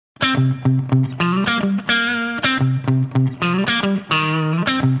Welcome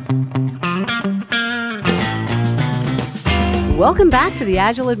back to the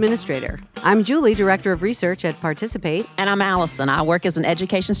Agile Administrator. I'm Julie, Director of Research at Participate. And I'm Allison. I work as an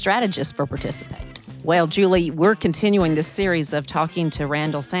education strategist for Participate. Well, Julie, we're continuing this series of talking to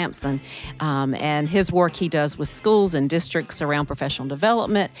Randall Sampson and his work he does with schools and districts around professional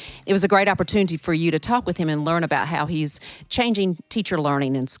development. It was a great opportunity for you to talk with him and learn about how he's changing teacher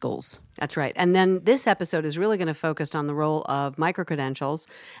learning in schools. That's right. And then this episode is really going to focus on the role of micro-credentials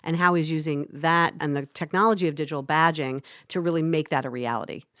and how he's using that and the technology of digital badging to really make that a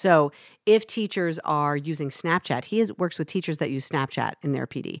reality. So if teachers are using Snapchat, works with teachers that use Snapchat in their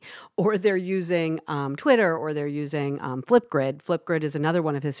PD, or they're using Twitter, or they're using Flipgrid. Flipgrid is another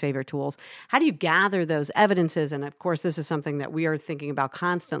one of his favorite tools. How do you gather those evidences? And of course, this is something that we are thinking about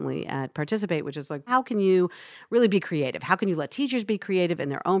constantly at Participate, which is like, how can you really be creative? How can you let teachers be creative in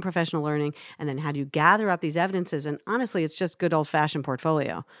their own professional learning? And then how do you gather up these evidences? And honestly, it's just good old-fashioned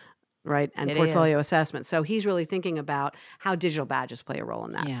portfolio, right? And portfolio assessment. So he's really thinking about how digital badges play a role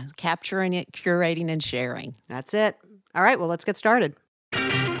in that. Yeah, capturing it, curating, and sharing. That's it. All right, well, let's get started.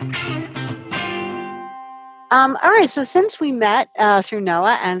 All right, so since we met through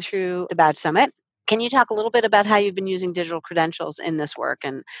NOAA and through the Badge Summit, can you talk a little bit about how you've been using digital credentials in this work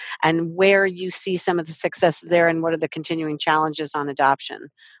and where you see some of the success there and what are the continuing challenges on adoption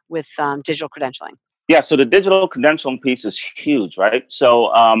with digital credentialing? Yeah, so the digital credentialing piece is huge, right?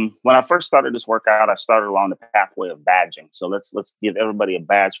 So when I first started this work out, I started along the pathway of badging. So let's give everybody a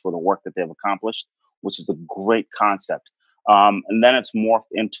badge for the work that they've accomplished, which is a great concept. And then it's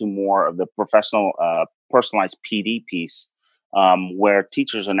morphed into more of the professional, personalized PD piece, where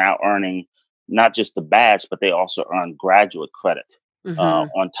teachers are now earning not just the badge, but they also earn graduate credit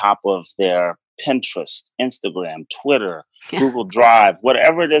on top of their Pinterest, Instagram, Twitter, Google Drive,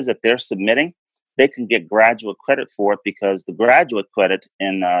 whatever it is that they're submitting. They can get graduate credit for it because the graduate credit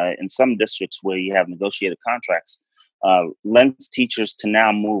in some districts where you have negotiated contracts lends teachers to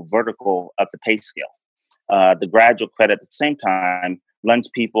now move vertical up the pay scale. The graduate credit at the same time lends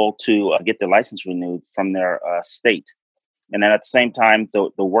people to get their license renewed from their state. And then at the same time,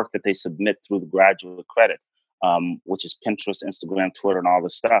 the work that they submit through the graduate credit, which is Pinterest, Instagram, Twitter, and all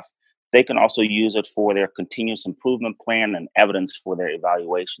this stuff, they can also use it for their continuous improvement plan and evidence for their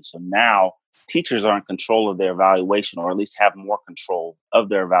evaluation. So now teachers are in control of their evaluation, or at least have more control of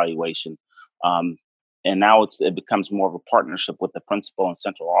their evaluation. And now it becomes more of a partnership with the principal and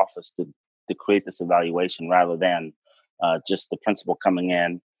central office to create this evaluation rather than just the principal coming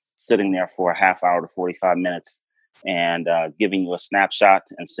in, sitting there for a half hour to 45 minutes and giving you a snapshot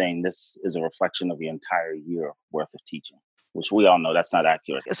and saying this is a reflection of your entire year worth of teaching, which we all know that's not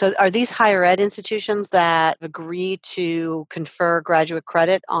accurate. So are these higher ed institutions that agree to confer graduate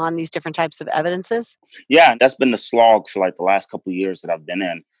credit on these different types of evidences? Yeah, that's been the slog for like the last couple of years that I've been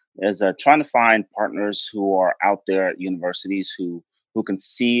in, is trying to find partners who are out there at universities who can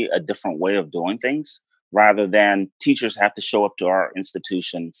see a different way of doing things rather than teachers have to show up to our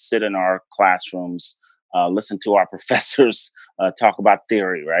institution, sit in our classrooms, listen to our professors talk about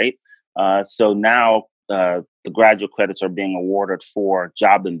theory, right? So now the graduate credits are being awarded for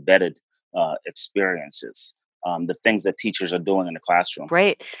job-embedded experiences, the things that teachers are doing in the classroom.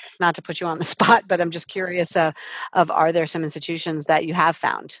 Great. Not to put you on the spot, but I'm just curious of are there some institutions that you have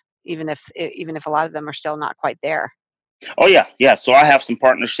found, even if a lot of them are still not quite there? Oh, yeah. So I have some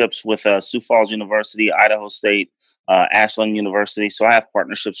partnerships with Sioux Falls University, Idaho State, Ashland University. So I have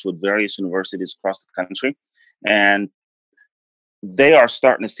partnerships with various universities across the country. And they are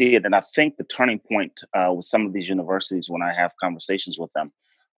starting to see it. And I think the turning point with some of these universities, when I have conversations with them,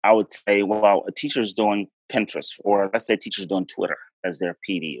 I would say, well, a teacher's doing Pinterest, or let's say a teacher's doing Twitter as their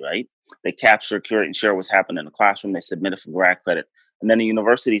PD, right? They capture, curate, and share what's happened in the classroom. They submit it for grad credit. And then the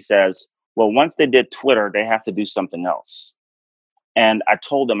university says, well, once they did Twitter, they have to do something else. And I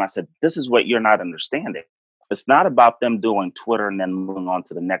told them, I said, this is what you're not understanding. It's not about them doing Twitter and then moving on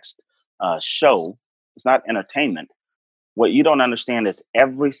to the next show. It's not entertainment. What you don't understand is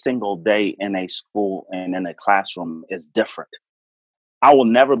every single day in a school and in a classroom is different. I will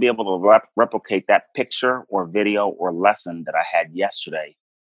never be able to replicate that picture or video or lesson that I had yesterday,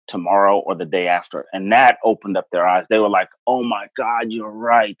 tomorrow, or the day after. And that opened up their eyes. They were like, oh my God, you're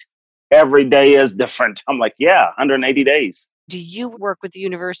right. Every day is different. I'm like, yeah, 180 days. Do you work with the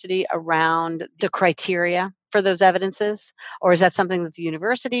university around the criteria for those evidences? Or is that something that the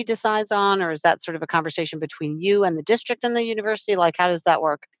university decides on? Or is that sort of a conversation between you and the district and the university? Like, how does that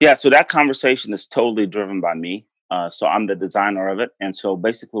work? Yeah, so that conversation is totally driven by me. So I'm the designer of it. And so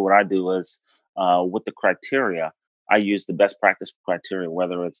basically what I do is with the criteria, I use the best practice criteria,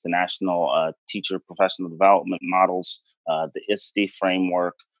 whether it's the National Teacher Professional Development Models, the ISTE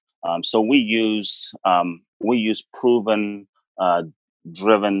framework. So we use proven,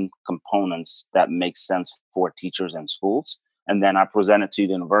 driven components that make sense for teachers and schools. And then I present it to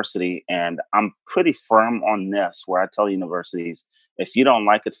the university, and I'm pretty firm on this, where I tell universities, if you don't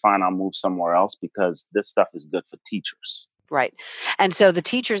like it, fine, I'll move somewhere else because this stuff is good for teachers. Right. And so the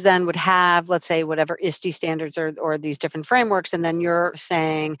teachers then would have, let's say, whatever ISTE standards or these different frameworks. And then you're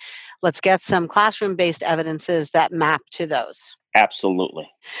saying, let's get some classroom-based evidences that map to those. Absolutely.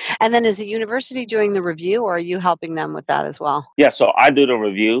 And then is the university doing the review, or are you helping them with that as well? Yeah, so I do the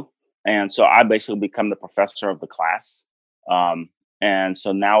review. And so I basically become the professor of the class. Um, and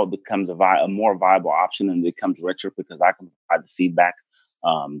so now it becomes a more viable option, and it becomes richer because I can provide the feedback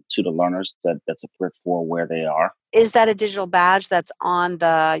to the learners that's appropriate for where they are. Is that a digital badge that's on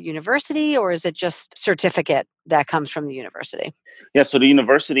the university, or is it just certificate that comes from the university? Yeah, so at the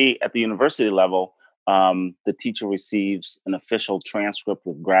university level, the teacher receives an official transcript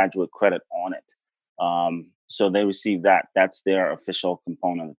with graduate credit on it. So they receive that. That's their official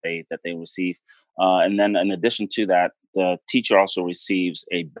component that they receive. And then in addition to that, the teacher also receives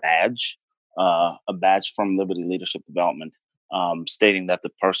a badge from Liberty Leadership Development, stating that the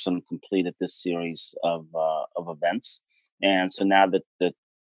person completed this series of events. And so now that the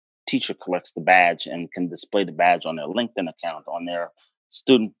teacher collects the badge and can display the badge on their LinkedIn account, on their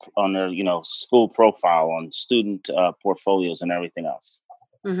school profile, on student portfolios, and everything else.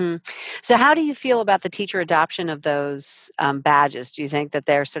 Mm-hmm. So how do you feel about the teacher adoption of those badges? Do you think that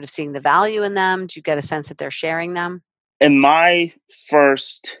they're sort of seeing the value in them? Do you get a sense that they're sharing them? In my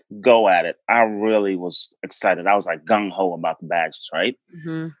first go at it, I really was excited. I was like gung ho about the badges, right?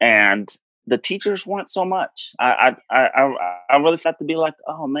 Mm-hmm. And the teachers weren't so much. I really felt to be like,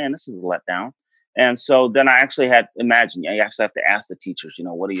 oh man, this is a letdown. And so then I actually you actually have to ask the teachers,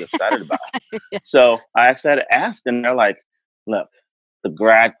 what are you excited about? Yeah. So I actually had to ask, and they're like, look, the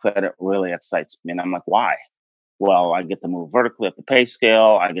grad credit really excites me. And I'm like, why? Well, I get to move vertically up the pay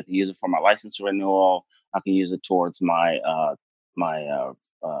scale. I get to use it for my license renewal. I can use it towards my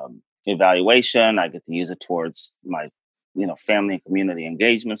evaluation. I get to use it towards my family and community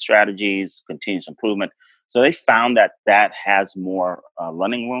engagement strategies, continuous improvement. So they found that has more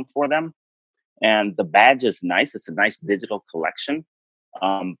running room for them. And the badge is nice. It's a nice digital collection.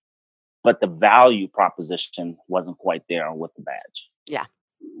 But the value proposition wasn't quite there with the badge. Yeah.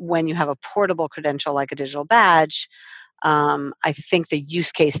 When you have a portable credential like a digital badge, I think the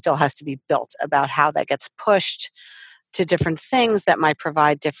use case still has to be built about how that gets pushed to different things that might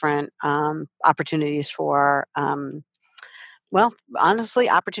provide different opportunities for, honestly,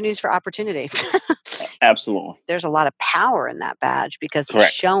 opportunities for opportunity. Absolutely. There's a lot of power in that badge because it's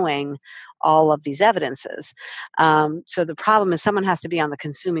Correct. showing all of these evidences. So the problem is someone has to be on the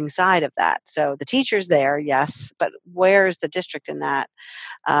consuming side of that. So the teacher's there, yes, but where's the district in that?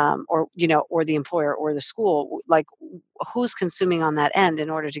 Or the employer or the school? Like, who's consuming on that end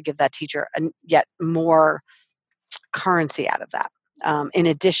in order to give that teacher yet more currency out of that? In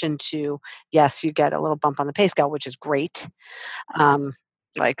addition to, yes, you get a little bump on the pay scale, which is great.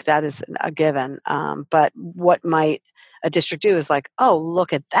 Like that is a given. But what might a district do is like, oh,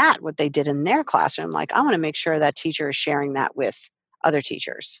 look at that, what they did in their classroom. Like, I want to make sure that teacher is sharing that with other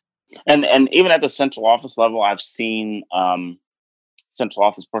teachers. And even at the central office level, I've seen central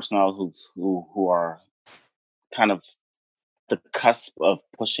office personnel who are kind of the cusp of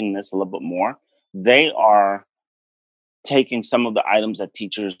pushing this a little bit more. They are taking some of the items that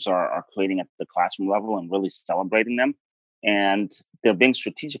teachers are creating at the classroom level and really celebrating them. And they're being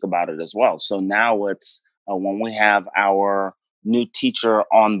strategic about it as well. So now it's when we have our new teacher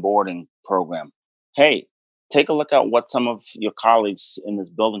onboarding program, hey, take a look at what some of your colleagues in this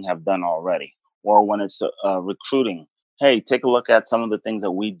building have done already. Or when it's recruiting, hey, take a look at some of the things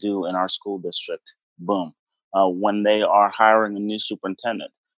that we do in our school district. Boom. When they are hiring a new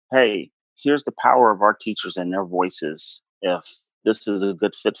superintendent, hey, here's the power of our teachers and their voices. If this is a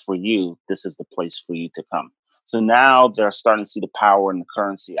good fit for you, this is the place for you to come. So now they're starting to see the power and the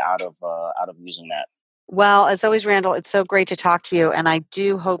currency out of using that. Well, as always, Randall, it's so great to talk to you. And I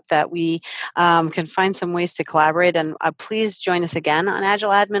do hope that we can find some ways to collaborate. And please join us again on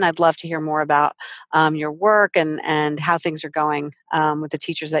Agile Admin. I'd love to hear more about your work and how things are going with the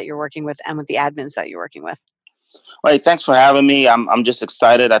teachers that you're working with and with the admins that you're working with. All right, thanks for having me. I'm just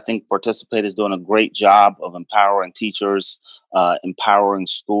excited. I think Participate is doing a great job of empowering teachers, empowering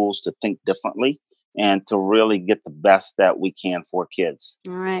schools to think differently, and to really get the best that we can for kids.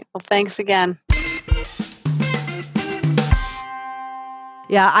 All right. Well, thanks again.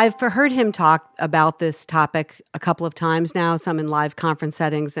 Yeah, I've heard him talk about this topic a couple of times now, some in live conference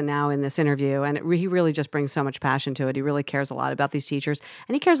settings and now in this interview. And he really just brings so much passion to it. He really cares a lot about these teachers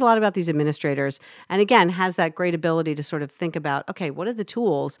and he cares a lot about these administrators. And again, has that great ability to sort of think about, okay, what are the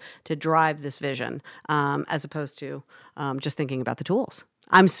tools to drive this vision as opposed to just thinking about the tools.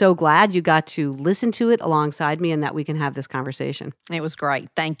 I'm so glad you got to listen to it alongside me and that we can have this conversation. It was great.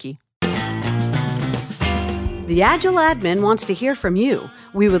 Thank you. The Agile Admin wants to hear from you.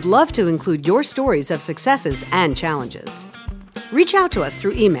 We would love to include your stories of successes and challenges. Reach out to us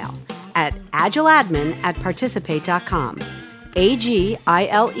through email at agileadmin@participate.com,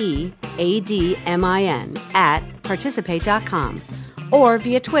 agileadmin@participate.com, or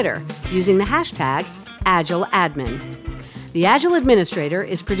via Twitter using the hashtag AgileAdmin. The Agile Administrator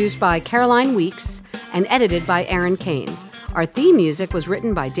is produced by Caroline Weeks and edited by Aaron Kane. Our theme music was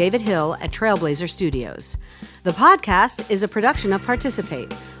written by David Hill at Trailblazer Studios. The podcast is a production of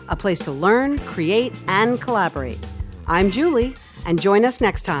Participate, a place to learn, create, and collaborate. I'm Julie, and join us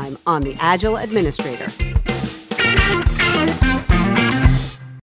next time on The Agile Administrator.